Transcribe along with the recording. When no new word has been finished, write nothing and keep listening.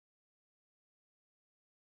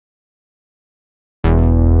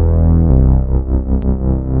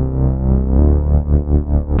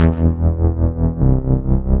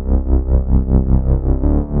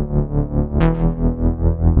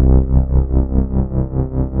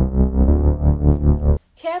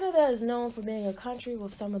Canada is known for being a country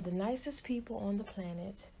with some of the nicest people on the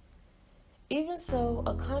planet. Even so,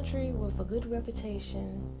 a country with a good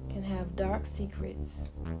reputation can have dark secrets.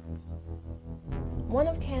 One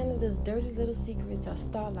of Canada's dirty little secrets are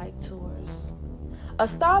Starlight tours. A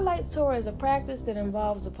Starlight tour is a practice that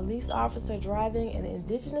involves a police officer driving an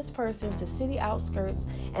Indigenous person to city outskirts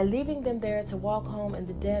and leaving them there to walk home in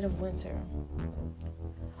the dead of winter.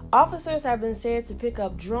 Officers have been said to pick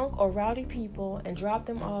up drunk or rowdy people and drop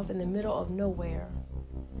them off in the middle of nowhere.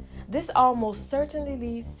 This almost certainly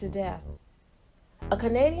leads to death. A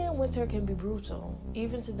Canadian winter can be brutal,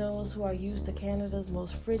 even to those who are used to Canada's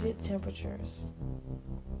most frigid temperatures.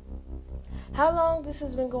 How long this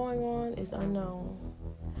has been going on is unknown.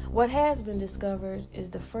 What has been discovered is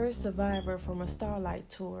the first survivor from a Starlight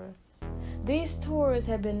tour. These tours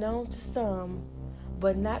have been known to some,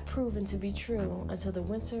 but not proven to be true until the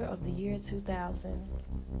winter of the year 2000.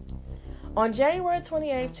 On January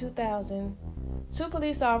 28, 2000, two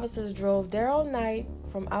police officers drove Daryl Knight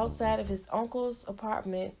from outside of his uncle's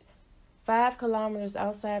apartment 5 kilometers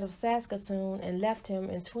outside of Saskatoon and left him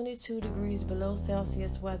in 22 degrees below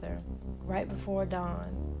Celsius weather right before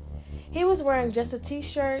dawn. He was wearing just a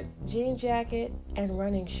t-shirt, jean jacket, and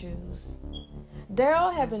running shoes.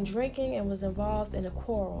 Daryl had been drinking and was involved in a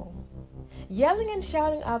quarrel. Yelling and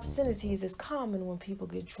shouting obscenities is common when people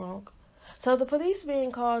get drunk, so the police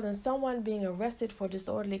being called and someone being arrested for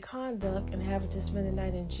disorderly conduct and having to spend the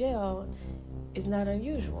night in jail is not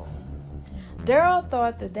unusual. Daryl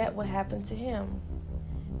thought that would happen to him.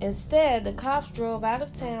 Instead, the cops drove out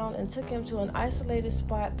of town and took him to an isolated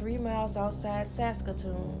spot 3 miles outside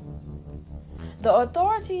Saskatoon. The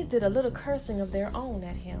authorities did a little cursing of their own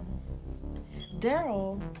at him.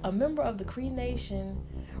 Daryl, a member of the Cree Nation,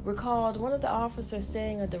 recalled one of the officers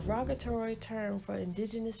saying a derogatory term for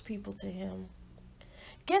Indigenous people to him.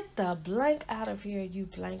 "Get the blank out of here, you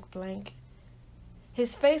blank blank."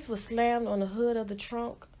 His face was slammed on the hood of the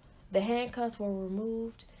trunk, the handcuffs were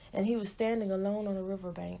removed, and he was standing alone on a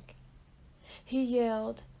riverbank. He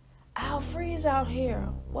yelled, "I'll freeze out here.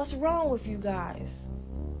 What's wrong with you guys?"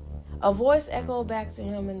 A voice echoed back to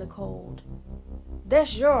him in the cold.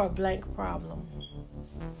 "That's your blank problem."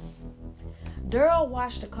 Daryl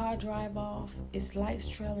watched the car drive off, its lights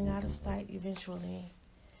trailing out of sight eventually.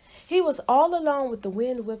 He was all alone with the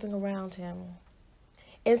wind whipping around him.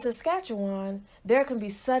 In Saskatchewan, there can be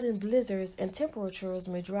sudden blizzards and temperatures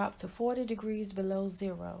may drop to 40 degrees below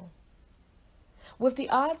zero. With the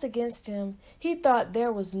odds against him, he thought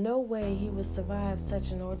there was no way he would survive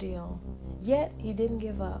such an ordeal. Yet he didn't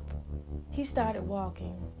give up. He started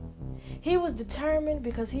walking. He was determined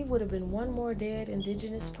because he would have been one more dead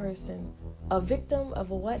Indigenous person, a victim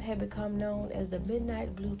of what had become known as the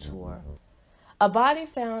Midnight Blue Tour, a body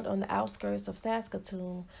found on the outskirts of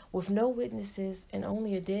Saskatoon with no witnesses and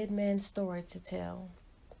only a dead man's story to tell.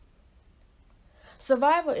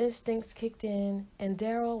 Survival instincts kicked in, and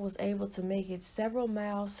Daryl was able to make it several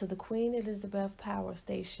miles to the Queen Elizabeth Power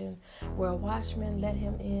Station, where a watchman let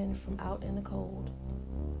him in from out in the cold.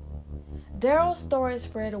 Daryl's story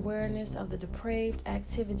spread awareness of the depraved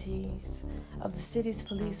activities of the city's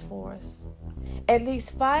police force. At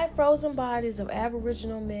least 5 frozen bodies of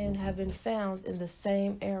Aboriginal men have been found in the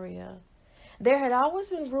same area. There had always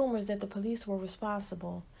been rumors that the police were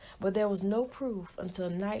responsible, but there was no proof until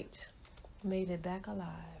Knight made it back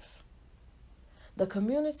alive. The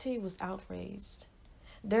community was outraged.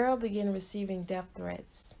 Daryl began receiving death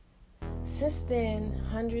threats. Since then,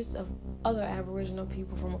 hundreds of other Aboriginal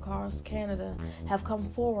people from across Canada have come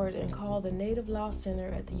forward and called the Native Law Center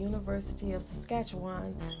at the University of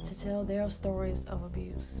Saskatchewan to tell their stories of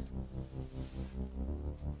abuse.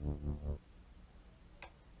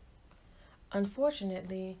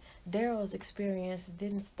 Unfortunately, Daryl's experience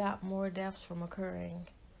didn't stop more deaths from occurring.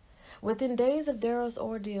 Within days of Daryl's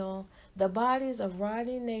ordeal, the bodies of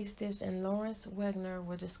Rodney Nastis and Lawrence Wegner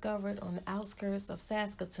were discovered on the outskirts of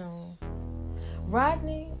Saskatoon.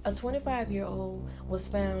 Rodney, a 25-year-old, was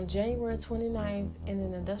found January 29th in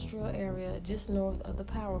an industrial area just north of the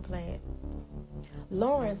power plant.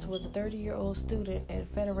 Lawrence was a 30-year-old student at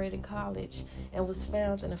Federated College and was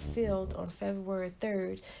found in a field on February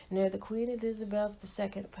 3rd near the Queen Elizabeth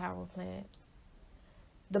II power plant.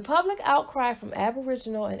 The public outcry from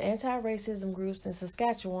Aboriginal and anti-racism groups in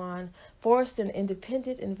Saskatchewan forced an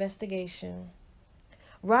independent investigation.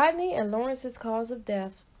 Rodney and Lawrence's cause of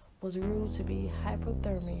death was ruled to be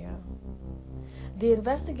hypothermia. The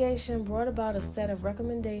investigation brought about a set of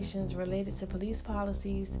recommendations related to police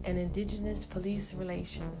policies and Indigenous police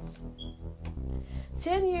relations.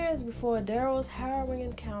 10 years before Daryl's harrowing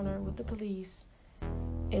encounter with the police,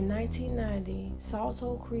 In 1990,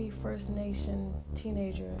 Salto Cree First Nation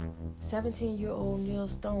teenager, 17-year-old Neil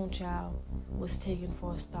Stonechild, was taken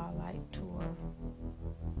for a Starlight tour.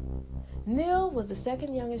 Neil was the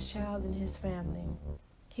second youngest child in his family.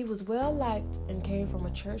 He was well liked and came from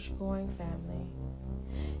a church-going family.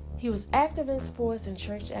 He was active in sports and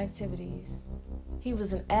church activities. He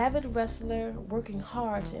was an avid wrestler, working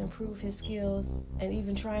hard to improve his skills and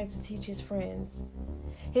even trying to teach his friends.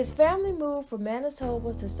 His family moved from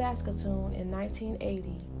Manitoba to Saskatoon in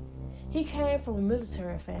 1980. He came from a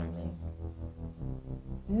military family.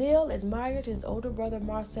 Neil admired his older brother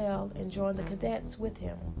Marcel and joined the cadets with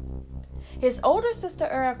him. His older sister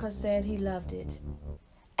Erica said he loved it.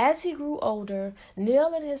 As he grew older,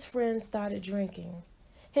 Neil and his friends started drinking.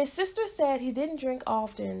 His sister said he didn't drink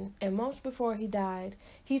often, and months before he died,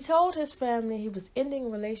 he told his family he was ending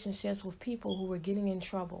relationships with people who were getting in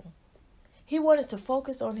trouble. He wanted to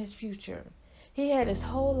focus on his future. He had his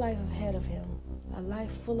whole life ahead of him, a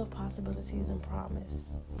life full of possibilities and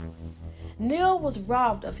promise. Neil was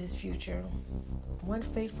robbed of his future one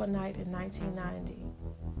fateful night in 1990.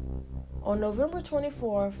 On November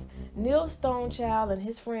 24th, Neil Stonechild and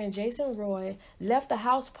his friend Jason Roy left a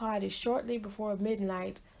house party shortly before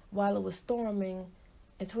midnight while it was storming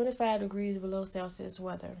and 25 degrees below Celsius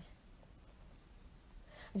weather.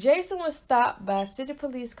 Jason was stopped by city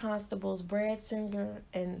police constables Brad Singer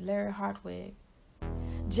and Larry Hartwig.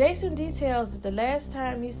 Jason details that the last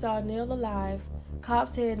time he saw Neil alive,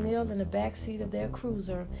 cops had Neil in the back seat of their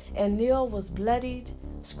cruiser, and Neil was bloodied,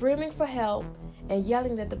 screaming for help, and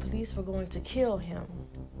yelling that the police were going to kill him.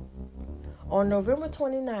 On November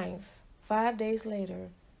 29th, 5 days later,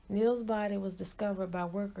 Neil's body was discovered by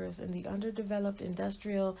workers in the underdeveloped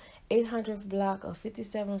industrial 800th block of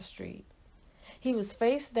 57th Street. He was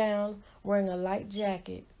face down, wearing a light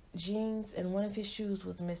jacket, jeans, and one of his shoes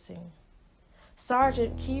was missing.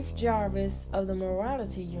 Sergeant Keith Jarvis of the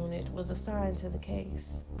Morality Unit was assigned to the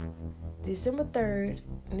case. December 3rd,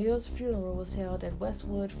 Neil's funeral was held at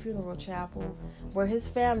Westwood Funeral Chapel, where his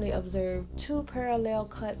family observed 2 parallel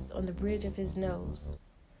cuts on the bridge of his nose.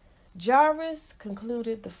 Jarvis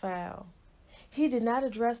concluded the file. He did not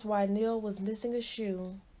address why Neil was missing a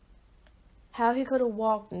shoe, how he could have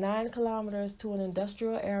walked 9 kilometers to an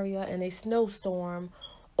industrial area in a snowstorm,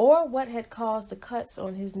 or what had caused the cuts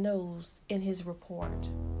on his nose in his report.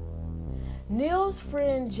 Neil's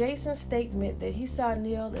friend Jason's statement that he saw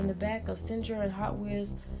Neil in the back of Singer and Hartwig's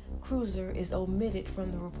cruiser is omitted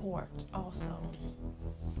from the report also.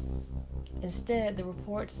 Instead, the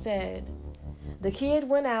report said, the kid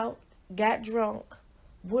went out, got drunk,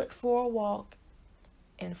 went for a walk,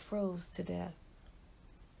 and froze to death.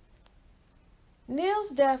 Neil's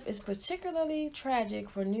death is particularly tragic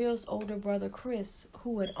for Neil's older brother Chris,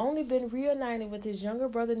 who had only been reunited with his younger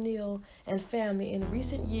brother Neil and family in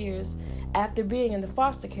recent years after being in the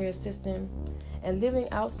foster care system and living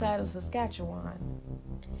outside of Saskatchewan.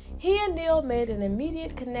 He and Neil made an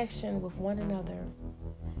immediate connection with one another.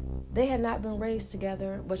 They had not been raised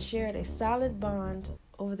together, but shared a solid bond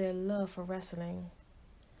over their love for wrestling.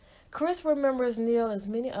 Chris remembers Neil, as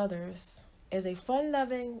many others, as a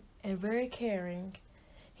fun-loving and very caring.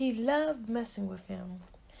 He loved messing with him.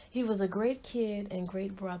 He was a great kid and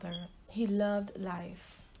great brother. He loved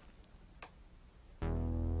life.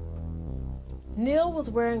 Neil was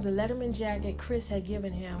wearing the Letterman jacket Chris had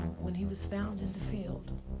given him when he was found in the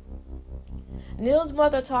field. Neil's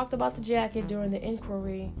mother talked about the jacket during the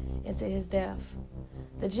inquiry into his death.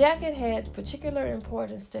 The jacket had particular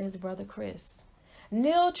importance to his brother Chris.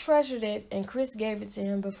 Neil treasured it, and Chris gave it to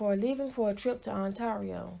him before leaving for a trip to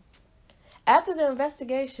Ontario. After the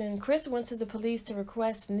investigation, Chris went to the police to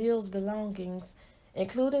request Neil's belongings,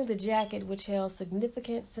 including the jacket, which held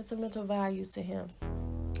significant sentimental value to him.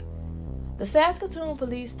 The Saskatoon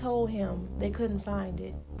police told him they couldn't find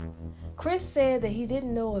it. Chris said that he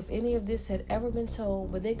didn't know if any of this had ever been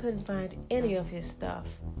told, but they couldn't find any of his stuff.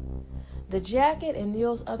 The jacket and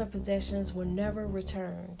Neil's other possessions were never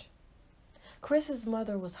returned. Chris's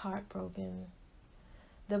mother was heartbroken.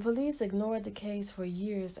 The police ignored the case for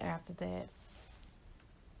years after that.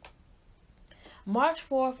 March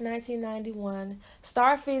 4th, 1991,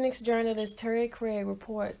 Star Phoenix journalist Terry Craig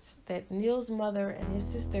reports that Neil's mother and his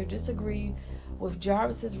sister disagree with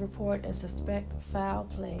Jarvis's report and suspect foul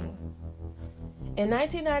play. In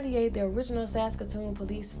 1998, the original Saskatoon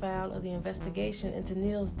police file of the investigation into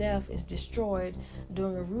Neil's death is destroyed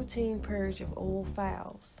during a routine purge of old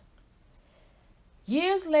files.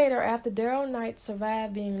 Years later, after Darrell Knight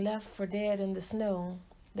survived being left for dead in the snow,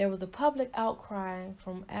 there was a public outcry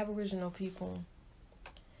from Aboriginal people.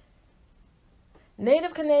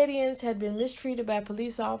 Native Canadians had been mistreated by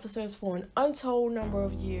police officers for an untold number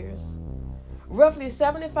of years. Roughly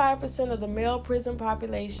 75% of the male prison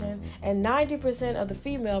population and 90% of the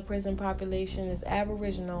female prison population is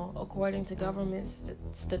Aboriginal, according to government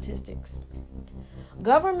statistics.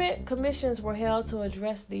 Government commissions were held to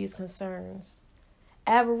address these concerns.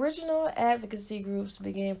 Aboriginal advocacy groups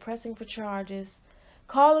began pressing for charges,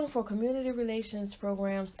 calling for community relations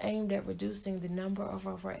programs aimed at reducing the number of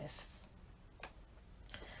arrests.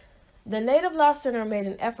 The Native Law Center made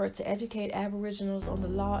an effort to educate Aboriginals on the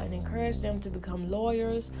law and encourage them to become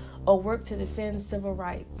lawyers or work to defend civil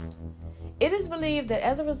rights. It is believed that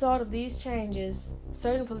as a result of these changes,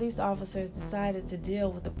 certain police officers decided to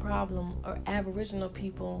deal with the problem of Aboriginal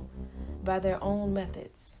people by their own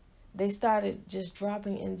methods. They started just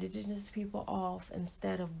dropping Indigenous people off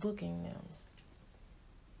instead of booking them.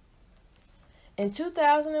 In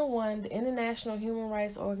 2001, the international human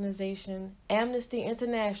rights organization Amnesty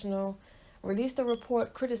International released a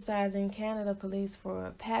report criticizing Canada Police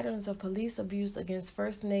for patterns of police abuse against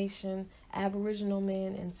First Nation Aboriginal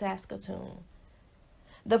men in Saskatoon.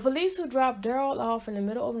 The police who dropped Daryl off in the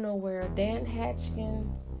middle of nowhere, Dan Hatchkin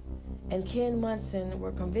and Ken Munson,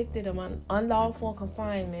 were convicted of unlawful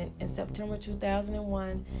confinement in September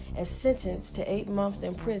 2001 and sentenced to 8 months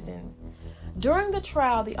in prison. During the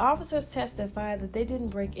trial, the officers testified that they didn't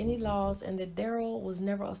break any laws and that Daryl was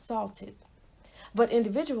never assaulted. But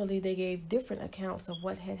individually, they gave different accounts of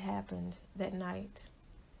what had happened that night.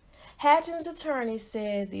 Hatchin's attorney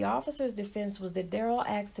said the officer's defense was that Daryl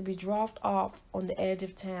asked to be dropped off on the edge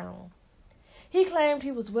of town. He claimed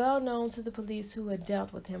he was well known to the police who had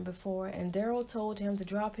dealt with him before, and Daryl told him to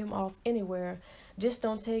drop him off anywhere, just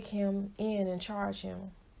don't take him in and charge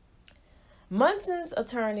him. Munson's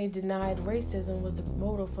attorney denied racism was the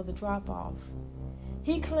motive for the drop-off.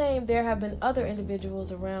 He claimed there have been other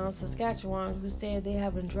individuals around Saskatchewan who said they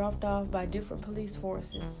have been dropped off by different police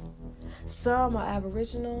forces. Some are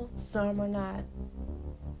Aboriginal, some are not.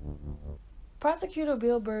 Prosecutor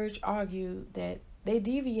Bill Burge argued that they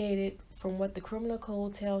deviated from what the criminal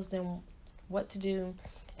code tells them what to do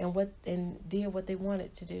and did what they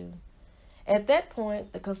wanted to do. At that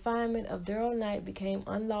point, the confinement of Daryl Knight became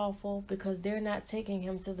unlawful because they're not taking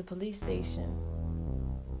him to the police station.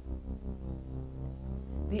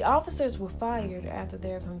 The officers were fired after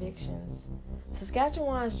their convictions.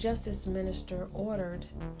 Saskatchewan's Justice Minister ordered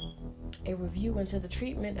a review into the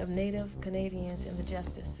treatment of Native Canadians in the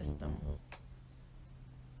justice system.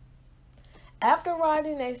 After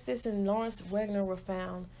Rodney Nastis and Lawrence Wegner were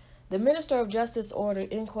found, the Minister of Justice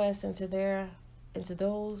ordered inquests into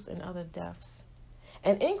those and other deaths.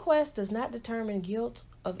 An inquest does not determine guilt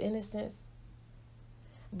of innocence,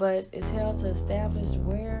 but is held to establish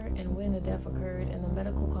where and when the death occurred and the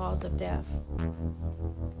medical cause of death.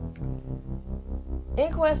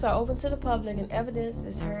 Inquests are open to the public and evidence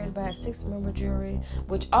is heard by a 6-member jury,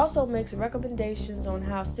 which also makes recommendations on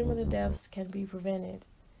how similar deaths can be prevented.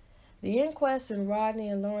 The inquest in Rodney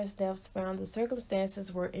and Lawrence deaths found the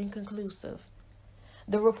circumstances were inconclusive.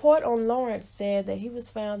 The report on Lawrence said that he was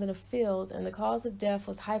found in a field and the cause of death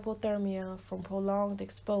was hypothermia from prolonged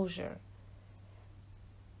exposure.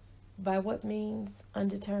 By what means?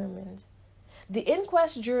 Undetermined. The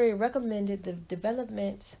inquest jury recommended the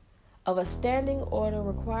development of a standing order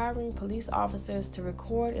requiring police officers to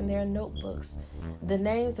record in their notebooks the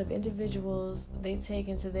names of individuals they take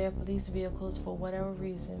into their police vehicles for whatever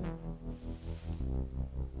reason.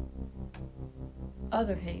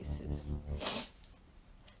 Other cases.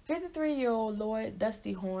 53-year-old Lloyd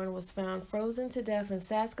Dusty Horn was found frozen to death in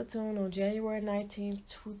Saskatoon on January 19,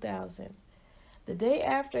 2000. The day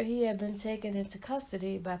after he had been taken into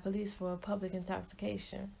custody by police for public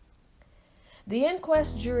intoxication. The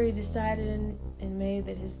inquest jury decided in May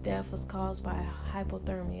that his death was caused by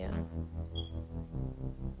hypothermia.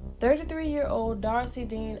 33-year-old Darcy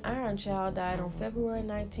Dean Ironchild died on February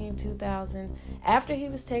 19, 2000 after he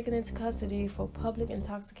was taken into custody for public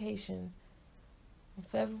intoxication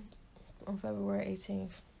on February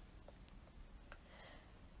 18th.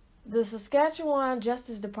 The Saskatchewan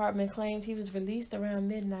Justice Department claimed he was released around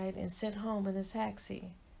midnight and sent home in a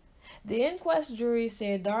taxi. The inquest jury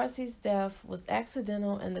said Darcy's death was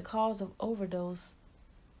accidental and the cause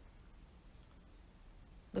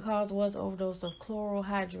was overdose of chloral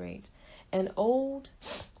hydrate, an old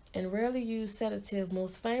and rarely used sedative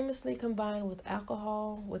most famously combined with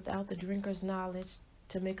alcohol without the drinker's knowledge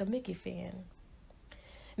to make a Mickey Finn.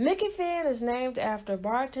 Mickey Finn is named after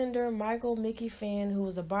bartender Michael Mickey Finn, who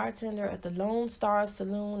was a bartender at the Lone Star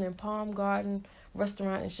Saloon and Palm Garden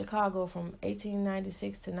Restaurant in Chicago from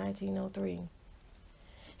 1896 to 1903.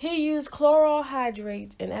 He used chloral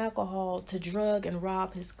hydrate and alcohol to drug and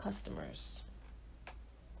rob his customers.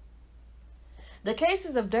 The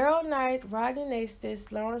cases of Daryl Knight, Rodney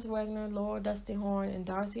Nastis, Lawrence Wagner, Laura Dusty Horn, and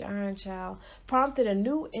Darcy Ironchild prompted a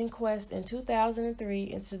new inquest in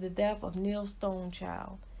 2003 into the death of Neil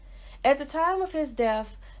Stonechild. At the time of his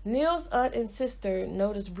death, Neil's aunt and sister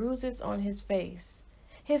noticed bruises on his face.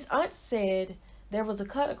 His aunt said there was a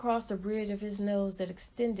cut across the bridge of his nose that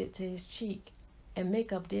extended to his cheek, and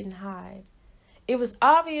makeup didn't hide. It was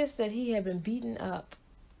obvious that he had been beaten up.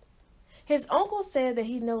 His uncle said that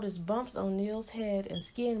he noticed bumps on Neil's head and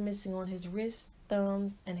skin missing on his wrists,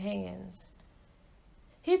 thumbs, and hands.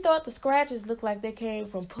 He thought the scratches looked like they came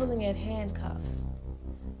from pulling at handcuffs.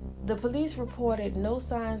 The police reported no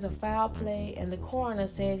signs of foul play, and the coroner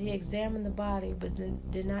said he examined the body but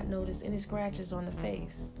did not notice any scratches on the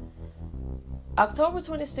face. October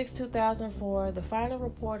 26, 2004, the final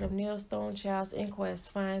report of Neil Stonechild's inquest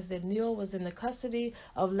finds that Neil was in the custody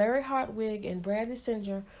of Larry Hartwig and Bradley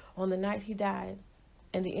Singer on the night he died,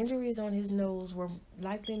 and the injuries on his nose were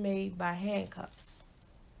likely made by handcuffs.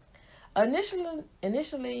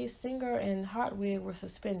 Initially, Singer and Hartwig were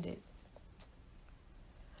suspended.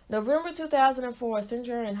 November 2004,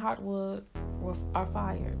 Singer and Hartwig are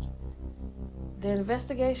fired. The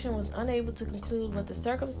investigation was unable to conclude what the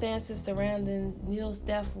circumstances surrounding Neil's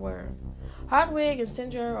death were. Hartwig and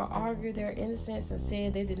Singer argued their innocence and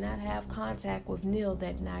said they did not have contact with Neil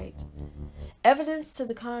that night. Evidence to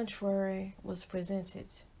the contrary was presented.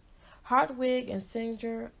 Hartwig and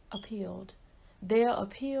Singer appealed. Their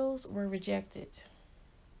appeals were rejected.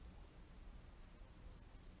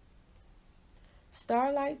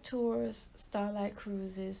 Starlight tours, Starlight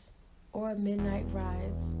cruises, or midnight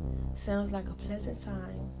rides sounds like a pleasant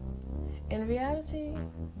time. In reality,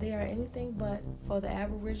 they are anything but for the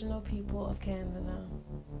Aboriginal people of Canada,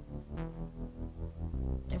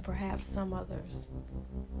 and perhaps some others.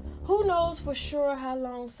 Who knows for sure how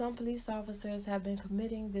long some police officers have been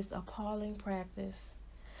committing this appalling practice.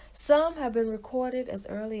 Some have been recorded as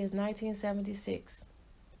early as 1976,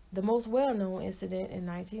 the most well-known incident in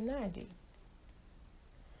 1990.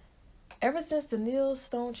 Ever since the Neil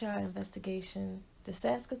Stonechild investigation, the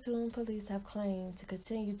Saskatoon police have claimed to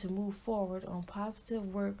continue to move forward on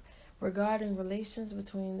positive work regarding relations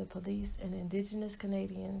between the police and Indigenous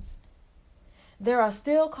Canadians. There are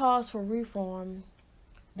still calls for reform.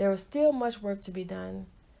 There is still much work to be done.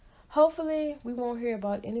 Hopefully, we won't hear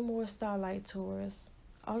about any more Starlight tours.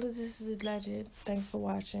 All of this is alleged. Thanks for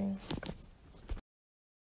watching.